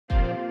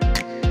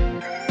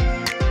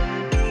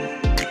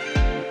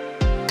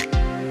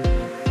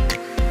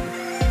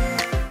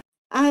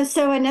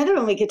So another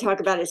one we could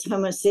talk about is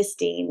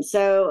homocysteine.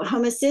 So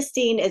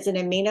homocysteine is an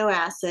amino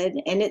acid,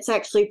 and it's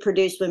actually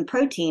produced when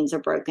proteins are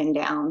broken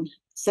down.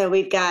 So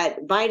we've got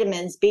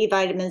vitamins, B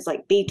vitamins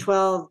like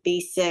B12,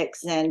 B6,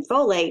 and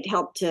folate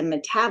help to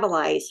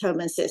metabolize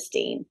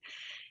homocysteine.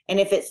 And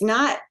if it's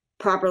not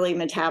properly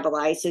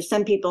metabolized, so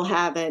some people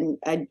have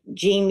a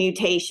gene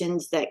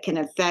mutations that can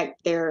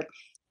affect their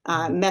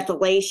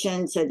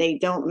methylation, so they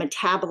don't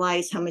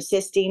metabolize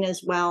homocysteine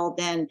as well,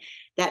 then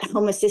that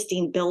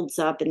homocysteine builds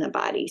up in the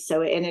body.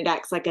 So, and it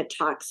acts like a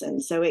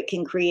toxin. So it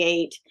can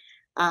create,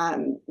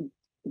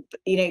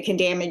 it can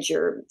damage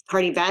your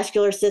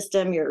cardiovascular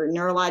system, your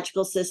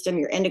neurological system,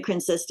 your endocrine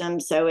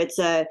system. So it's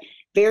a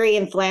very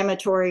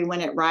inflammatory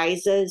when it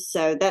rises.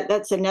 So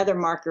that's another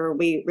marker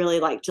we really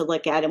like to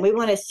look at. And we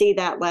want to see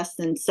that less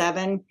than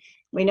 7.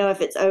 We know if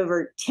it's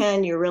over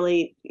 10, you're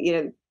really,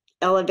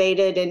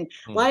 elevated. And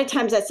a lot of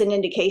times that's an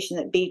indication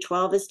that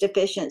B12 is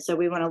deficient. So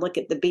we want to look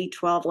at the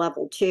B12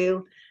 level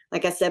too.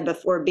 Like I said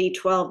before,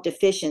 B12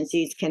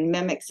 deficiencies can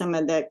mimic some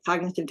of the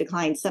cognitive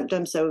decline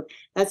symptoms. So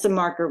that's a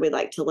marker we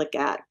like to look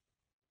at.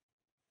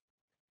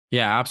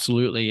 Yeah,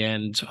 absolutely.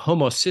 And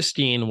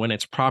homocysteine, when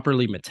it's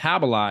properly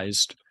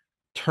metabolized,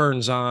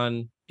 turns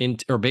on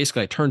into, or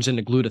basically it turns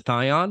into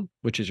glutathione,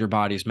 which is your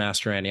body's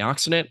master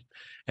antioxidant,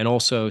 and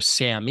also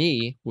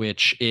SAMe,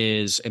 which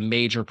is a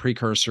major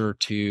precursor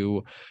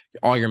to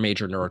all your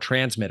major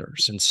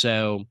neurotransmitters. And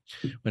so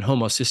when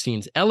homocysteine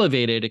is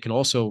elevated, it can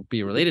also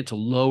be related to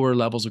lower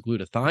levels of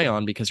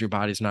glutathione because your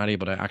body's not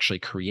able to actually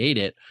create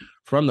it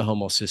from the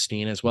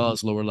homocysteine, as well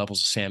as lower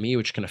levels of SAMe,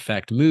 which can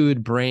affect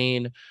mood,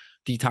 brain,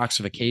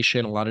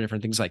 detoxification, a lot of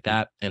different things like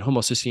that. And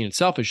homocysteine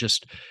itself is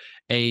just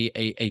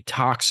a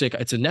toxic,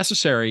 it's a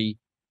necessary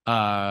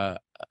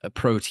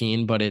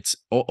protein, but it's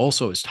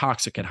also is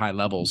toxic at high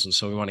levels. And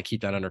so we want to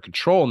keep that under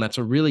control. And that's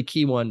a really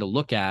key one to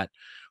look at.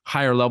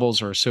 Higher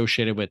levels are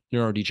associated with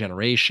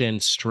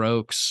neurodegeneration,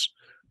 strokes,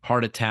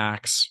 heart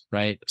attacks,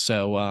 right?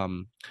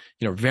 So,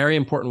 very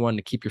important one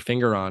to keep your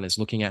finger on is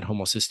looking at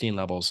homocysteine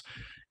levels.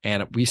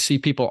 And we see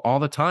people all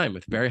the time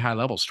with very high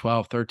levels,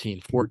 12,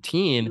 13,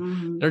 14.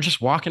 Mm-hmm. They're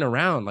just walking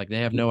around like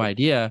they have no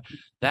idea.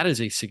 That is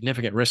a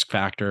significant risk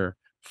factor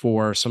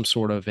for some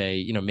sort of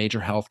a, major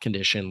health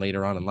condition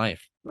later on in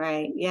life.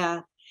 Right.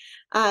 Yeah.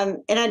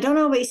 And I don't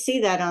always see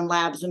that on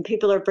labs. When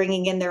people are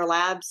bringing in their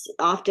labs,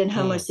 often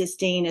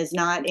homocysteine is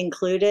not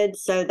included.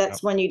 So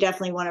that's one you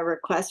definitely want to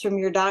request from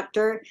your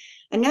doctor.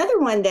 Another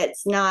one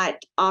that's not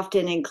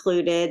often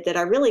included that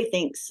I really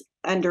think's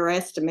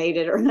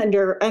underestimated or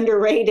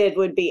underrated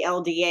would be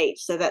LDH.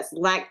 So that's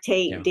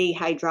lactate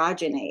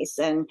dehydrogenase.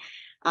 And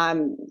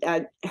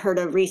I heard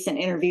a recent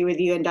interview with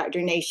you and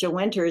Dr. Nasha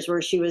Winters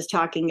where she was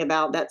talking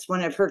about that's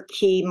one of her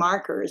key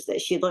markers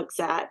that she looks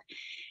at.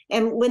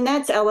 And when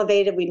that's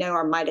elevated, we know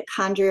our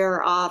mitochondria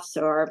are off.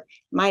 So our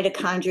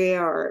mitochondria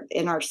are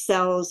in our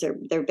cells.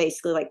 They're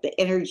basically like the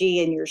energy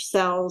in your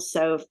cells.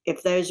 So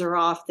if those are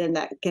off, then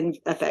that can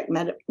affect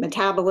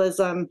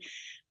metabolism.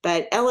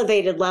 But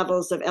elevated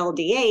levels of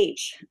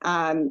LDH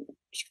can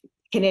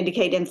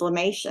indicate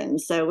inflammation.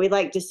 So we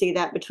like to see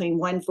that between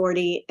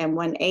 140 and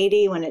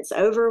 180. When it's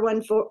over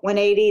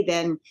 180,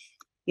 then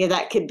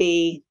that could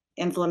be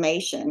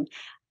inflammation.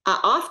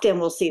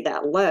 Often we'll see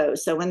that low.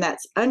 So when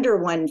that's under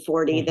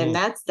 140, then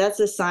that's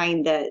a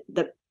sign that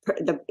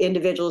the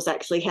individual is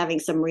actually having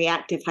some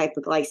reactive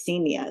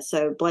hypoglycemia.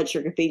 So blood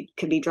sugar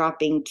could be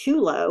dropping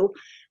too low,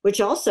 which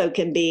also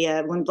can be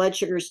when blood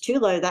sugar is too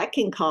low, that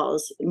can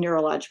cause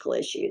neurological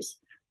issues.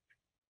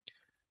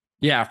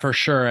 Yeah, for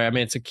sure. I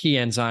mean, it's a key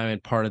enzyme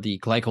and part of the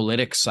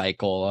glycolytic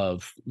cycle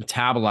of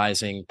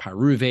metabolizing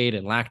pyruvate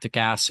and lactic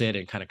acid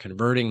and kind of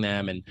converting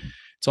them. And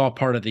it's all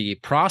part of the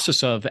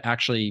process of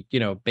actually,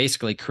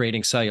 basically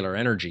creating cellular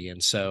energy.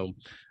 And so,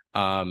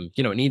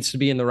 it needs to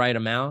be in the right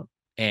amount.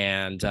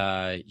 And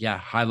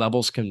high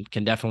levels can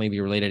definitely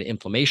be related to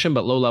inflammation,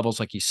 but low levels,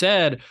 like you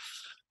said,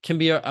 can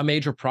be a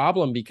major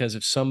problem because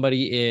if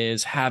somebody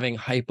is having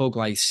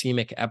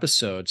hypoglycemic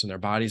episodes and their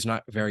body's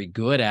not very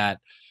good at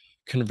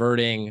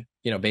converting,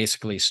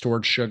 basically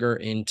stored sugar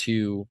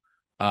into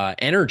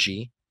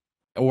energy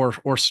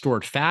or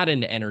stored fat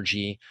into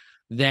energy,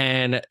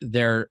 then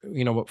they're,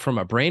 from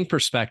a brain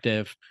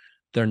perspective,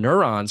 their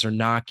neurons are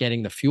not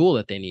getting the fuel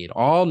that they need.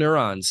 All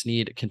neurons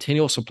need a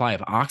continual supply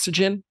of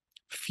oxygen,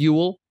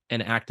 fuel,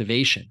 and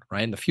activation,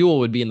 right? And the fuel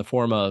would be in the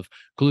form of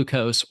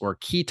glucose or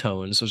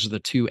ketones. Those are the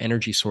two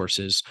energy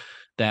sources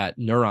that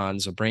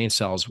neurons or brain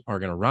cells are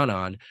going to run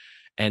on.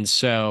 And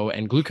so,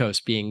 and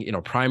glucose being,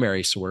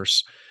 primary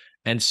source.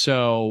 And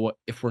so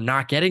if we're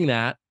not getting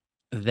that,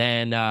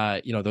 then,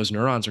 those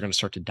neurons are going to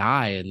start to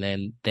die. And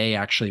then they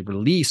actually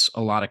release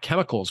a lot of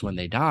chemicals when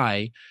they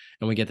die.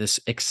 And we get this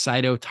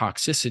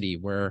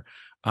excitotoxicity where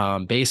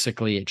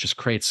basically it just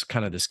creates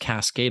kind of this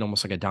cascade,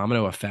 almost like a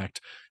domino effect,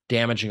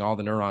 damaging all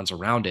the neurons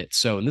around it.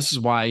 So, and this is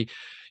why,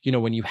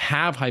 when you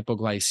have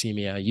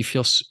hypoglycemia, you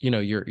feel,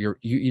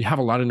 you have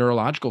a lot of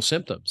neurological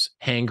symptoms,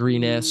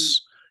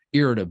 hangriness,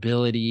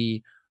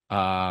 irritability,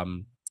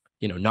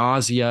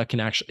 nausea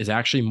is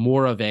actually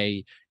more of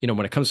a,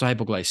 when it comes to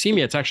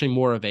hypoglycemia, it's actually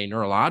more of a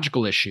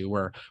neurological issue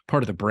where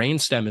part of the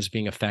brainstem is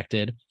being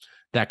affected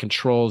that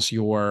controls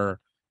your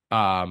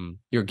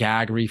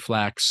gag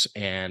reflex,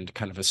 and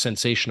kind of a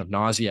sensation of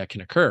nausea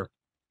can occur.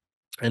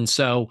 And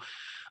so,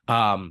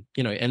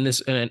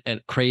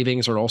 and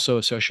cravings are also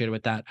associated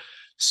with that.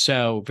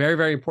 So very,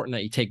 very important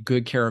that you take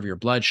good care of your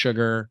blood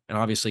sugar, and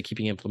obviously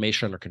keeping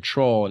inflammation under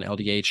control. And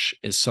LDH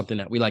is something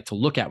that we like to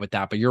look at with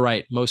that. But you're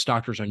right, most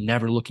doctors are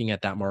never looking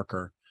at that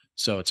marker.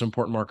 So it's an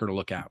important marker to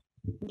look at.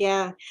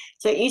 Yeah.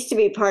 So it used to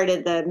be part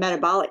of the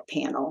metabolic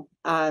panel,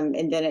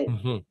 and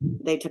then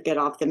they took it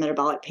off the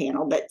metabolic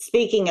panel. But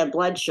speaking of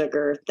blood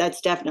sugar,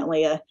 that's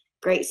definitely a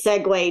great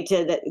segue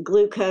to the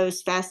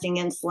glucose, fasting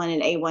insulin,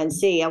 and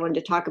A1C. I wanted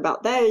to talk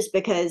about those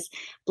because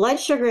blood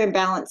sugar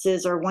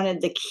imbalances are one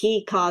of the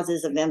key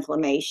causes of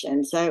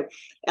inflammation. So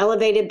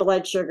elevated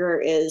blood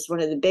sugar is one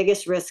of the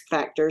biggest risk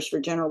factors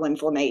for general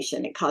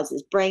inflammation. It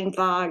causes brain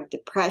fog,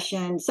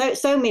 depression,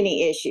 so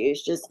many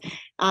issues.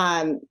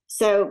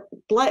 So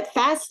blood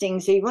fasting.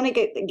 So you want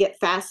to get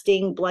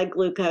fasting blood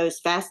glucose,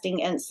 fasting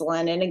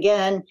insulin, and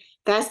again,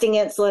 fasting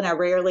insulin, I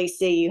rarely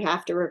see. You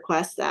have to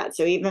request that.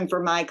 So even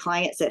for my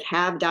clients that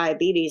have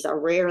diabetes, I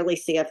rarely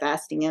see a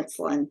fasting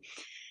insulin.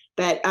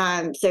 But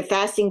so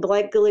fasting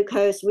blood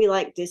glucose, we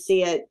like to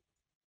see it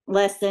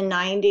less than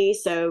 90.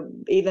 So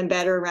even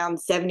better, around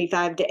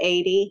 75 to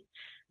 80.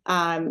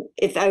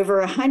 If over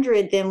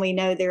 100, then we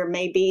know there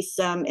may be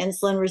some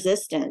insulin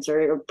resistance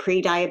or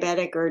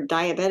pre-diabetic or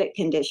diabetic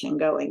condition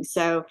going.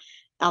 So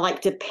I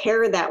like to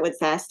pair that with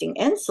fasting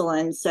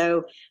insulin.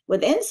 So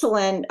with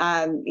insulin,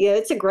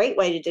 it's a great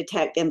way to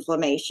detect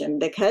inflammation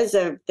because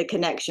of the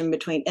connection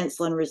between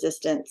insulin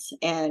resistance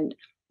and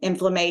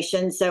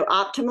inflammation. So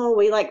optimal,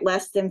 we like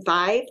less than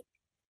 5.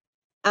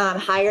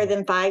 Higher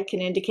than 5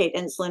 can indicate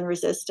insulin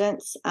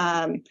resistance.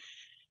 And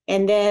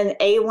then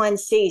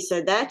A1C,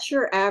 so that's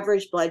your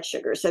average blood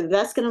sugar. So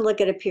that's going to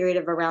look at a period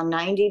of around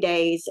 90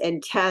 days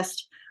and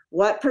test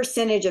what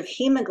percentage of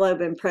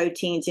hemoglobin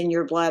proteins in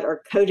your blood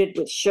are coated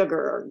with sugar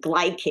or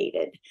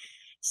glycated.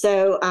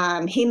 So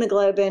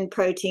hemoglobin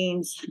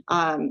proteins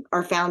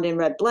are found in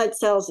red blood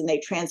cells, and they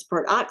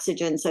transport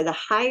oxygen. So the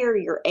higher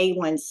your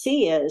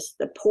A1C is,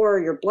 the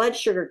poorer your blood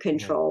sugar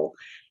control,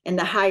 and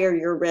the higher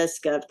your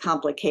risk of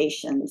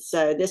complications.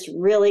 So this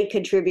really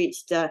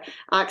contributes to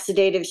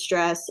oxidative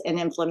stress and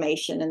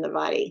inflammation in the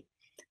body.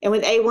 And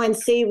with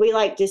A1C, we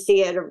like to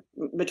see it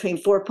between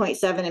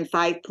 4.7 and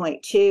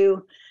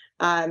 5.2.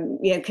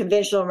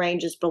 Conventional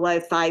range is below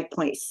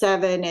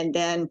 5.7. And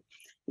then,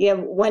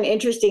 one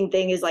interesting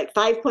thing is like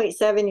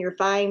 5.7, you're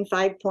fine,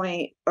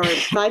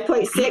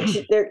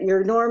 5.6,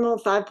 you're normal,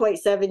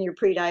 5.7, you're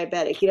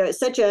pre-diabetic. It's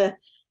such a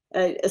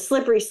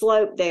slippery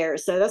slope there.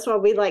 So that's why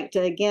we like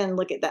to, again,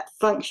 look at that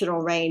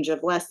functional range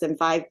of less than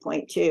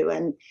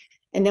 5.2.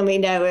 And then we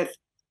know if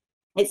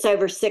it's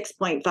over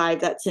 6.5,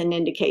 that's an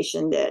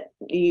indication that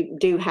you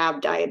do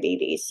have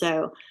diabetes.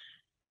 So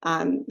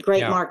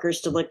great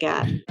markers to look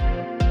at.